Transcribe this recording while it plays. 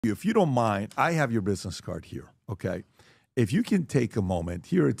If you don't mind, I have your business card here, okay? If you can take a moment,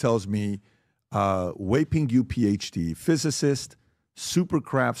 here it tells me Weiping Yu, PhD, physicist,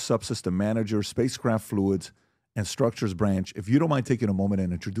 supercraft subsystem manager, spacecraft fluids, and structures branch. If you don't mind taking a moment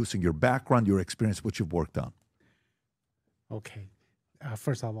and introducing your background, your experience, what you've worked on. Okay.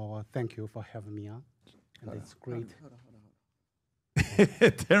 First of all, thank you for having me on. And it's great.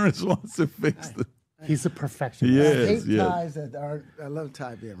 Terrence wants to fix the... He's a perfectionist. Yes, I hate ties that are, I love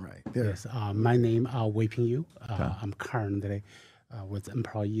tie being right. There. Yes. My name is Weiping Yu. I'm currently was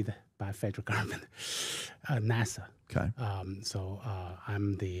employed by federal government, NASA. Okay.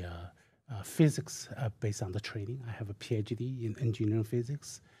 I'm the physics based on the training. I have a PhD in engineering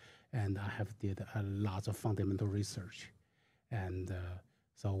physics, and I have did a lot of fundamental research. And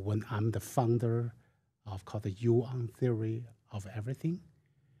so when I'm the founder of called the Yuan theory of everything,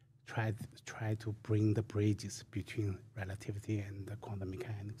 try to bring the bridges between relativity and the quantum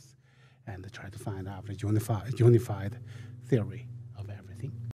mechanics, and try to find out the unified theory.